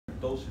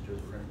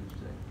dosages we're going to use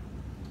today.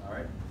 All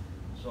right?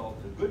 So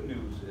the good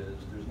news is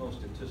there's no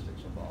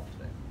statistics involved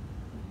today,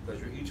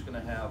 because you're each going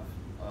to have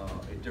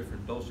a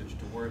different dosage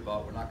to worry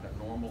about. We're not going to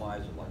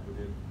normalize it like we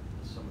did in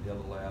some of the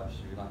other labs, so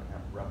you're not going to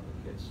have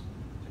replicates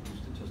to do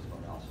statistical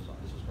analysis on.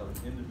 This is kind of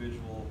an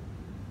individual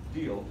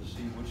deal to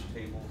see which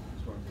table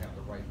is going to have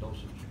the right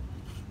dosage.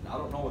 Now, I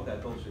don't know what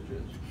that dosage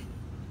is.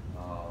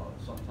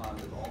 Sometimes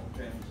it all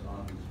depends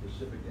on the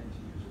specific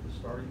NTUs of the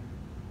starting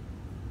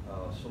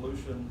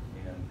solution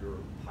and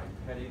your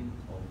pipetting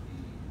of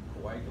the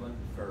coagulant,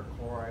 ferric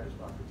chloride, as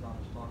Dr.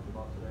 Thomas talked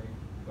about today.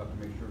 You have to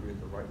make sure we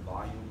get the right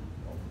volume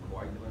of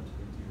coagulant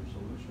into your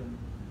solution,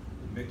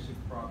 the mixing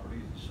properties,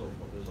 and so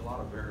forth. There's a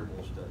lot of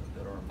variables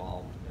that are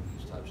involved in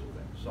these types of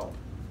things.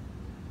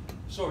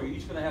 So you're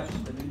each going to have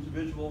an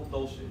individual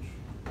dosage,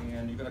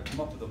 and you're going to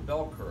come up with a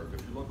bell curve.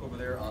 If you look over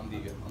there on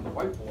the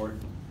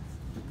whiteboard,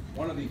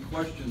 one of the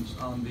questions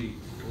on the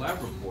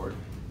lab report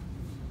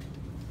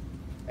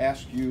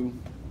asks you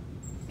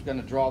going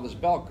to draw this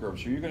bell curve.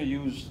 So you're going to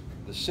use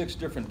the 6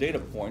 different data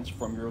points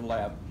from your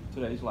lab,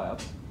 today's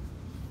lab,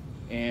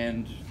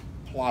 and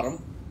plot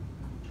them.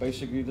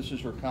 Basically, this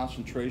is your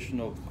concentration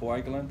of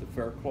coagulant, the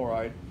ferric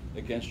chloride,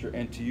 against your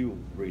NTU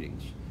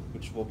readings,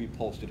 which will be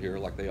posted here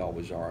like they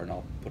always are, and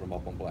I'll put them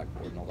up on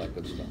Blackboard and all that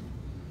good stuff.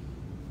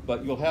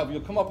 But you'll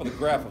come up with a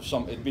graph of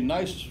some. It'd be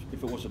nice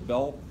if it was a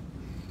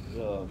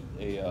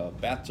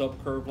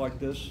bathtub curve like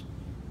this,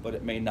 but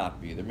it may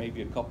not be. There may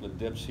be a couple of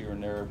dips here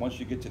and there. Once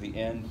you get to the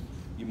end,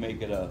 you may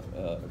get a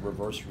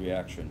reverse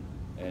reaction,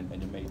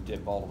 and you may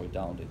dip all the way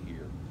down to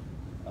here.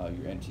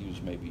 Your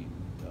NTUs may be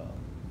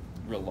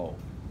real low.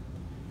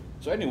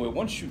 So anyway,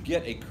 once you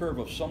get a curve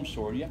of some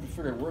sort, you have to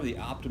figure out where the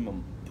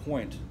optimum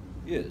point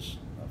is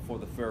for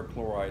the ferric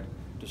chloride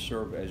to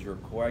serve as your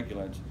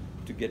coagulant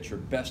to get your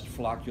best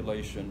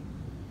flocculation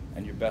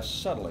and your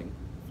best settling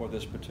for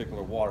this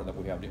particular water that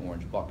we have in the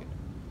orange bucket.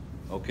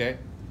 Okay?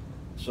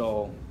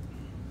 So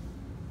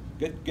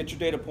get your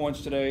data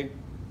points today,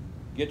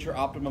 get your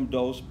optimum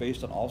dose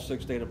based on all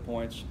 6 data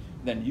points,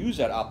 then use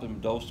that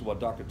optimum dose to what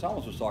Dr.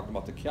 Thomas was talking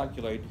about to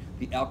calculate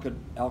the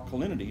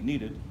alkalinity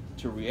needed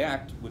to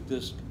react with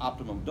this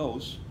optimum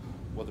dose,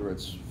 whether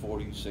it's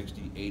 40,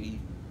 60, 80.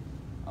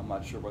 I'm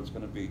not sure what it's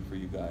going to be for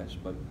you guys,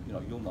 but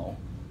you'll know.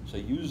 So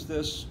use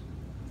this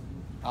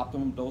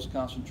optimum dose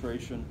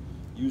concentration,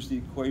 use the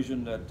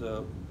equation that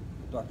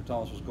Dr.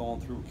 Thomas was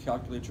going through,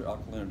 calculate your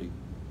alkalinity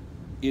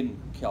in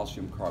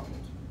calcium carbonate,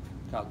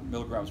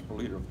 milligrams per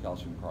liter of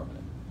calcium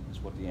carbonate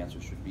is what the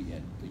answer should be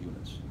in the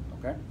units,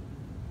 okay?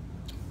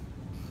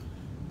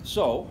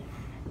 So,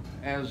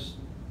 as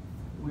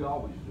we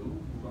always do,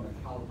 we're going to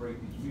calibrate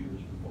these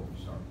meters before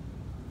we start.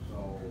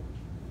 So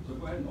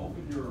go ahead and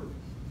open your